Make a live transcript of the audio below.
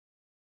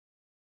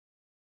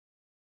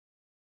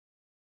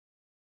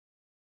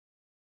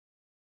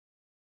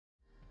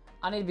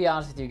I need to be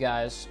honest with you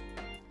guys.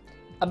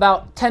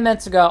 About 10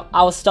 minutes ago,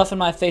 I was stuffing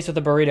my face with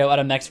a burrito at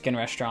a Mexican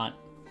restaurant.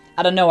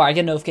 Out of nowhere, I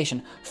get a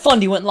notification.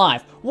 Fundy went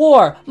live.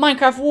 War.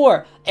 Minecraft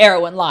War. Arrow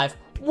went live.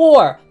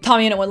 War.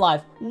 Tommy and it went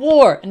live.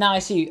 War. And now I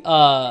see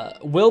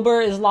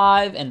Wilbur is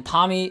live and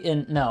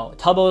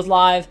Tubbo is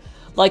live.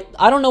 Like,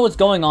 I don't know what's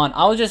going on.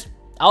 I was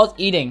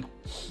eating.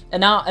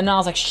 And now I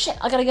was like, shit,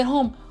 I gotta get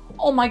home.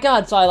 Oh my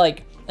god. So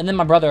and then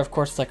my brother, of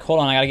course, is like, hold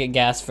on, I gotta get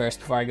gas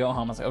first before I go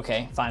home. I was like,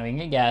 okay, fine, we can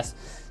get gas.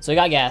 So we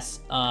got gas.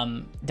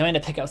 Then we had to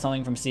pick up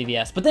something from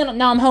CVS. But then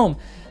now I'm home.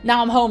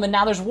 Now I'm home and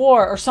now there's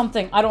war or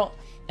something.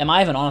 Am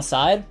I even on a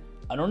side?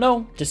 I don't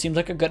know. Just seems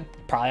like a good,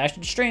 probably I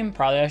should stream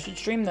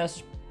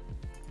this.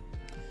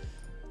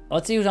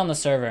 Let's see who's on the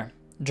server.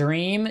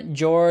 Dream,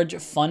 George,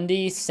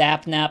 Fundy,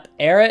 Sapnap,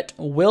 Errett,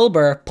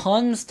 Wilbur,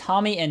 Puns,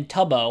 Tommy, and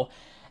Tubbo.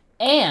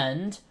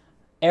 And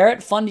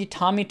Errett, Fundy,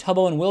 Tommy,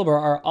 Tubbo, and Wilbur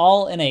are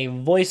all in a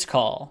voice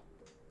call.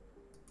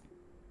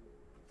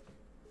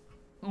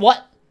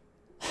 What?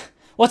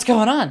 What's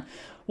going on?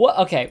 What?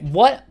 Okay,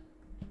 what?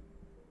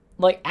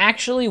 Like,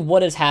 actually,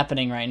 what is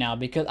happening right now?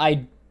 Because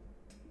I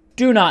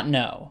do not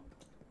know.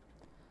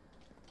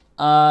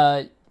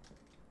 I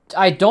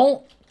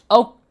don't...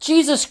 Oh,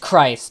 Jesus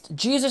Christ.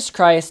 Jesus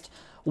Christ.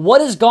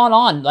 What has gone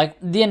on? Like,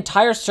 the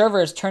entire server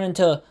has turned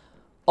into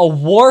a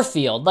war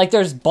field. Like,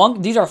 there's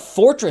these are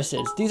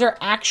fortresses. These are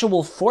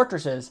actual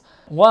fortresses.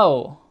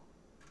 Whoa.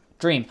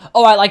 Dream.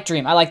 Oh, I like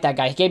Dream. I like that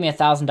guy. He gave me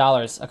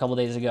 $1,000 a couple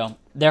days ago.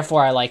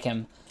 Therefore, I like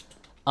him.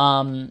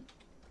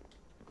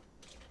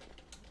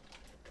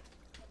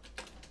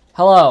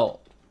 Hello.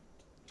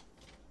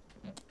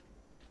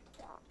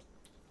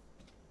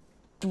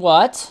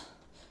 What?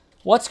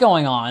 What's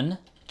going on?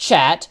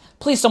 Chat,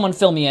 please someone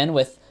fill me in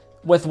with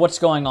what's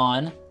going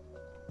on.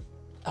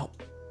 Oh.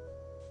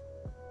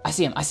 I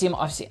see him. I see him.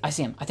 I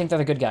see him. I think they're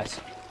the good guys.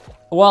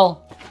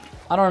 Well,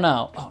 I don't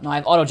know. Oh, no, I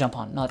have auto jump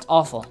on. No, it's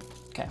awful.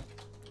 Okay.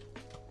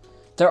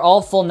 They're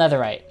all full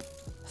netherite.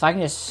 If I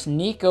can just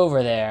sneak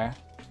over there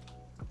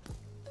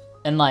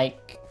and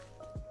like,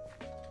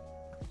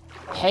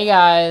 hey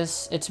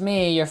guys, it's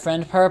me, your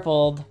friend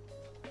Purpled.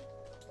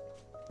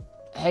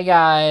 Hey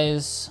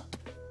guys.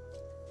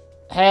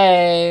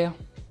 Hey.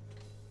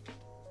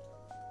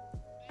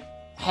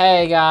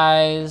 Hey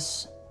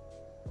guys.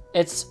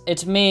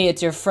 It's me,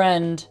 it's your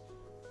friend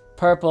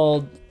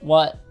Purpled.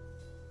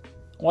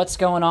 What's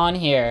going on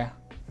here?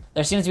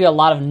 There seems to be a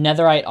lot of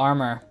netherite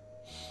armor.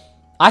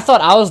 I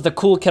thought I was the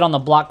cool kid on the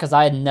block because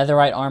I had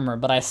netherite armor,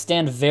 but I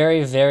stand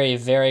very, very,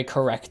 very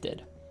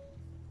corrected.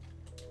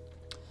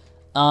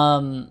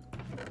 Are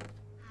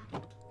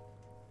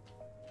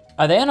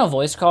they in a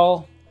voice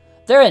call?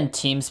 They're in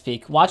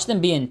TeamSpeak. Watch them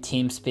be in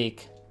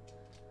TeamSpeak.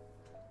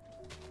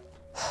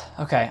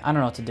 Okay, I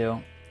don't know what to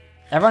do.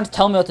 Everyone's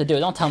telling me what to do.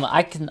 Don't tell me.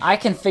 I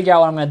can figure out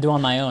what I'm gonna do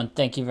on my own.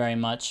 Thank you very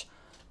much.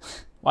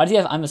 Why do you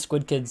have I'm a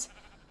Squid Kids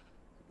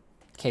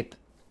cape?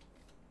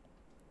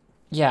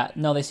 Yeah,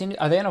 no, they seem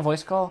to, are they in a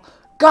voice call?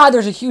 God,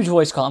 there's a huge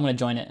voice call. I'm gonna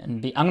join it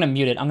and I'm gonna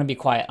mute it. I'm gonna be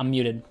quiet. I'm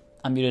muted.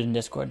 I'm muted in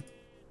Discord.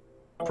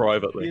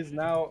 Privately. He is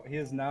now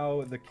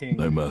the king.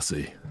 No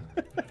mercy.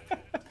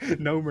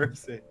 No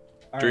mercy.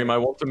 All Dream, right. I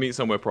want to meet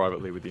somewhere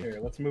privately with you. Here,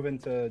 let's move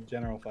into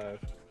General 5.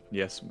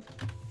 Yes.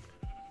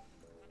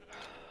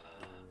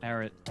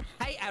 Errett.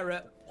 Hey,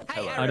 Errett.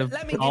 Hey, Out Errett, of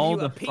let me give all you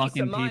a the piece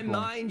fucking of my people.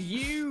 mind,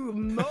 you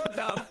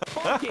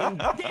motherfucking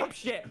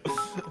dipshit.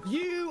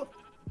 You...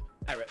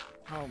 Errett.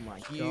 Oh my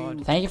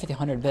god. Thank you for the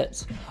 100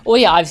 bits. Oh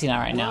yeah, I've seen that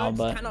right now, Words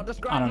but cannot I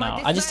describe don't my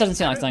know. It just doesn't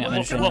seem like something I'm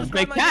interested Well, in.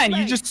 they can.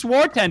 You just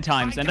swore 10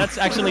 times, and that's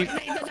actually...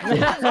 Thank you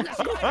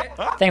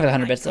for the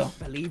 100 bits, though.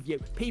 I believe you.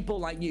 People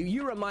like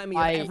you remind me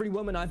of every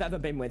woman I've ever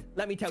been with.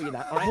 Let me tell you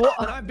that, all right?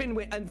 And I've been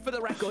with, and for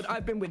the record,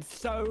 I've been with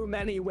so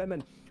many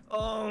women.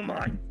 Oh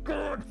my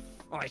god.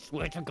 I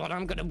swear to God,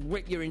 I'm gonna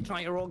rip your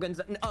entire organs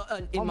in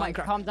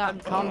Minecraft. Calm down,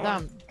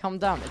 calm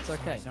down. It's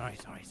okay. Sorry.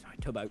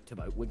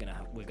 Tubbo, we're gonna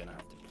have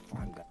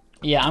to.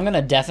 Yeah, I'm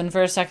gonna deafen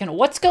for a second.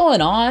 What's going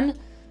on?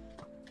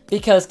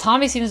 Because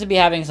Tommy seems to be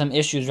having some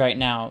issues right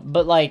now,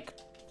 but like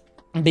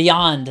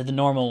beyond the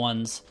normal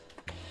ones.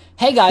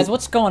 Hey guys,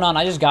 what's going on?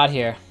 I just got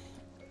here.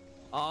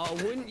 Oh,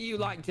 wouldn't you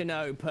like to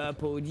know,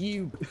 Purple?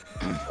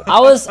 I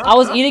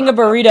was eating a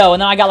burrito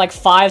and then I got like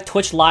 5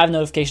 Twitch live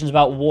notifications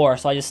about war,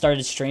 so I just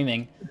started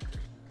streaming.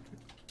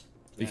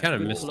 You kind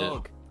of missed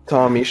it.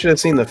 Tom, you should have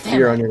seen the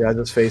fear on your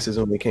guys' faces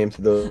when we came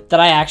to the... Did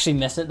I actually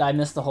miss it? Did I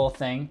miss the whole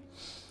thing?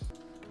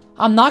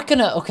 I'm not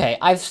gonna... Okay,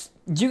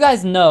 you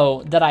guys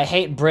know that I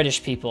hate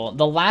British people.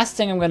 The last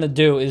thing I'm gonna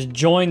do is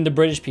join the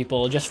British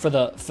people just for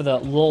the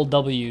lol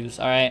W's,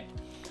 alright?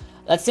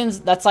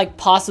 That's like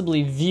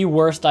possibly the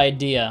worst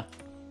idea.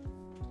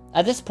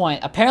 At this point,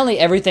 apparently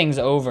everything's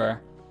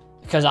over.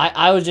 Because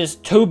I was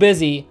just too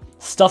busy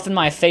stuffing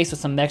my face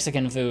with some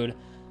Mexican food.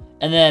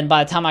 And then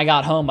by the time I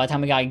got home, by the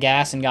time we got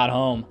gas and got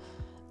home,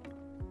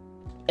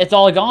 it's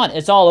all gone.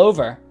 It's all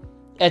over.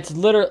 It's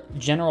literally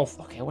general.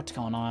 Okay, what's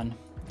going on?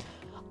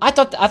 I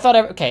thought.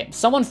 Okay,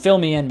 someone fill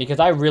me in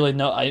because I really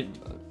know.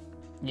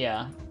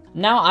 Yeah,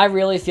 Now I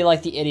really feel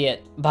like the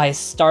idiot by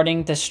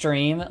starting to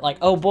stream, like,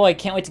 oh boy,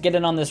 can't wait to get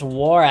in on this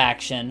war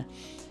action.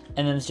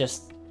 And then it's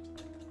just,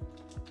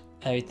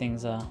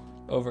 everything's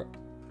over.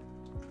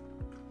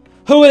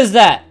 Who is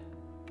that?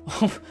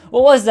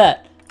 What was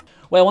that?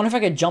 Wait, I wonder if I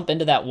could jump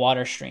into that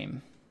water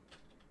stream.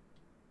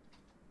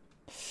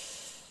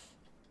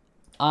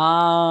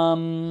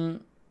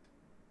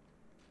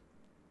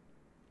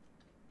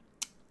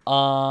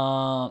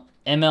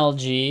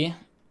 MLG.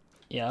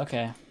 Yeah,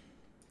 okay.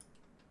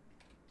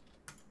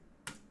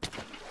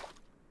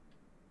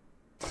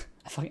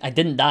 I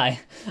didn't die.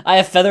 I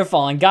have feather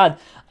falling. God,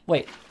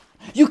 wait.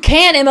 You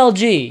can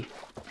MLG!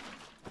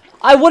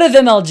 I would have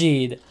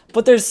MLG'd,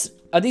 but there's...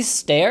 Are these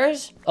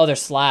stairs? Oh, they're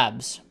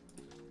slabs.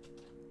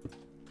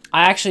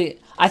 I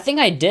think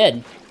I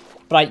did,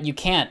 but you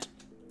can't.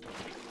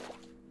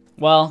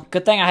 Well,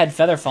 good thing I had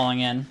feather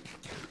falling in.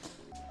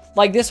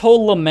 Like, this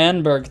whole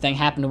Lemanberg thing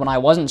happened when I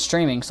wasn't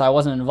streaming, so I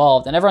wasn't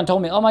involved. And everyone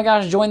told me, oh my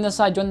gosh, join this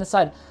side, join this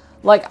side.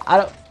 Like,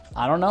 I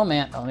don't know,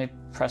 man. Oh, let me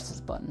press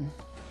this button.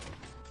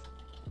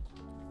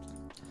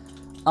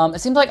 It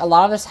seems like a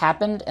lot of this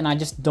happened, and I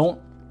just don't...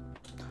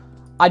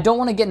 I don't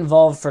want to get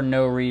involved for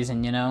no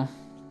reason, you know?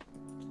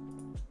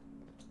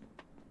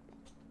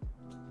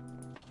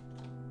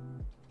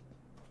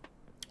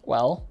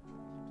 Well...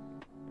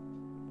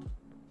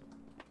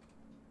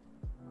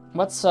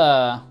 What's,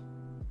 what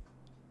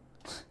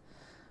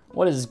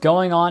is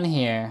going on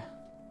here?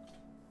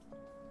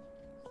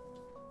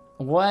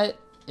 What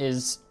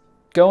is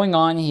going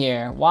on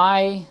here?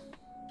 Why?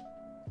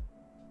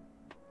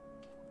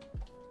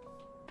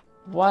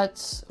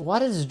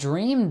 What is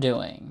Dream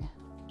doing?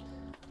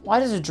 Why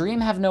does Dream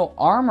have no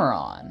armor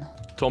on?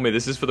 Tommy,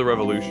 this is for the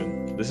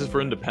revolution. This is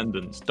for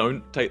independence.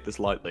 Don't take this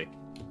lightly.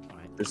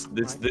 This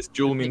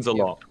duel means a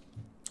lot.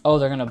 Oh,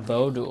 they're gonna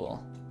bow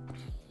duel.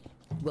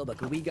 Wilbur,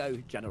 could we go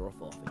general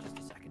 4 for just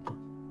a second?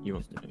 You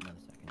want Just another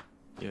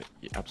second.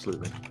 yeah,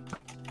 absolutely.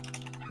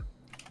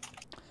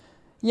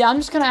 Yeah, I'm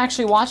just gonna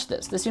actually watch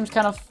this. I'm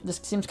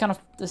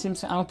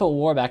gonna put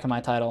war back in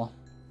my title.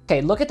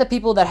 Okay, look at the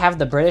people that have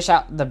the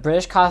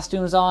British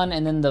costumes on,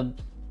 and then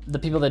the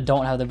people that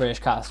don't have the British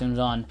costumes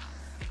on.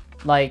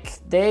 Like,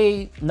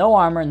 no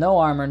armor, no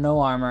armor, no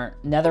armor.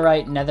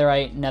 Netherite,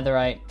 netherite,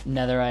 netherite,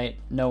 netherite,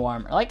 no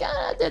armor. Like,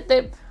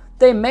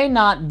 they may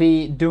not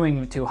be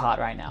doing too hot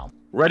right now.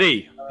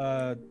 Ready?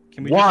 Can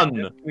we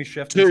One, we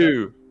shift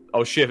 2.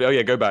 Oh, shift. Oh,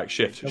 yeah, go back.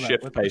 Shift. Go back.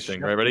 Shift Let's just pacing.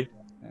 shift. Right, ready?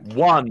 Yeah.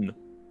 1,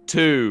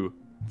 2,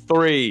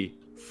 3,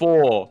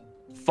 4,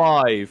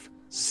 5,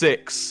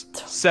 6,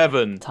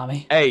 7,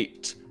 Tommy.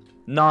 8,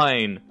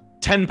 9,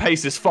 10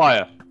 paces.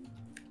 Fire.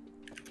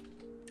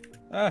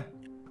 Ah,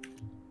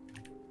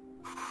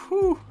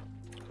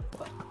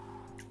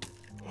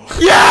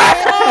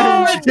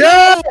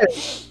 Yeah!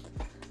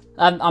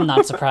 I'm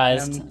not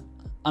surprised. And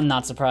I'm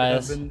not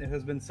surprised. it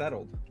has been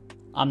settled.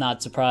 I'm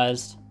not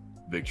surprised.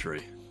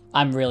 Victory.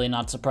 I'm really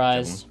not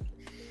surprised.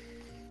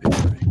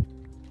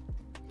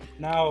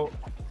 Now,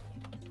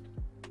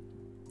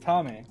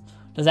 Tommy,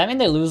 Does that mean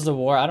they lose the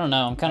war? I don't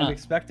know. I'm kind I'm of...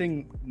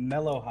 expecting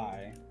Mellow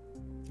High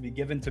to be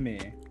given to me.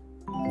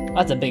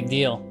 That's a big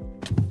deal.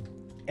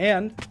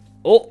 And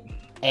Oh,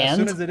 as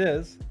soon and? as it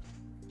is,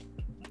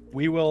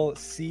 we will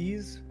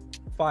seize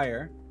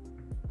fire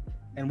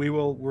and we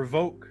will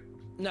revoke.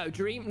 No,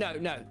 Dream, no.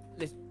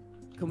 Listen,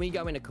 can we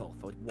go in a call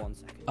for 1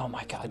 second? Oh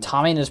my god,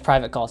 Tommy and his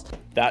private calls.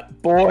 That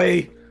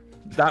boy.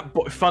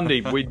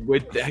 Fundy,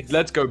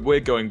 let's go. We're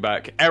going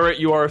back. Eric,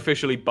 you are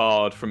officially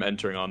barred from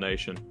entering our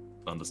nation.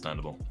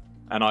 Understandable.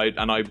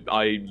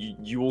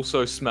 You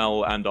also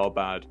smell and are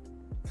bad.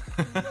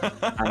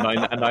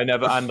 and I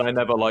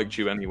never liked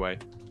you anyway.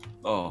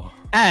 Oh.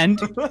 And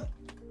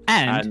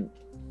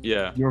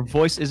yeah. your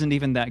voice isn't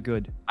even that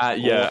good.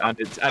 Yeah, and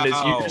it's you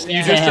just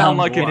Damn. sound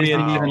like if me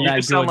Wow. and you That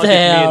just sound good. like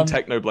if me Damn. and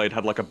Technoblade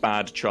had like a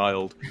bad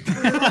child.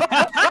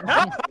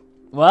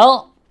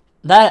 Well,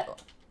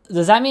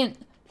 does that mean...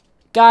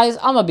 Guys,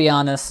 I'm gonna be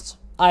honest.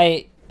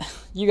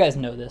 You guys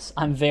know this.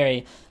 I'm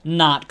very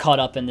not caught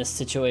up in this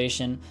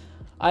situation.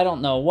 I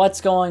don't know what's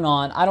going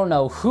on. I don't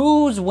know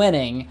who's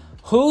winning,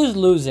 who's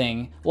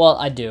losing. Well,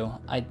 I do.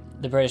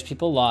 The British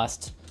people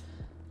lost.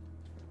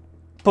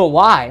 But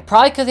why?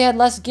 Probably because they had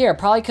less gear.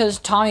 Probably because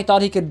Tommy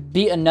thought he could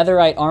beat a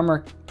netherite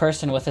armor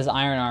person with his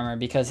iron armor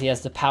because he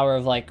has the power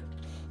of, like,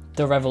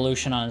 the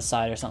revolution on his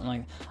side or something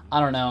like that. I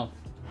don't know.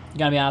 You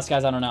gotta be honest,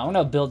 guys, I don't know. I'm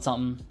gonna build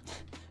something.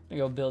 I'm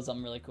gonna go build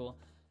something really cool.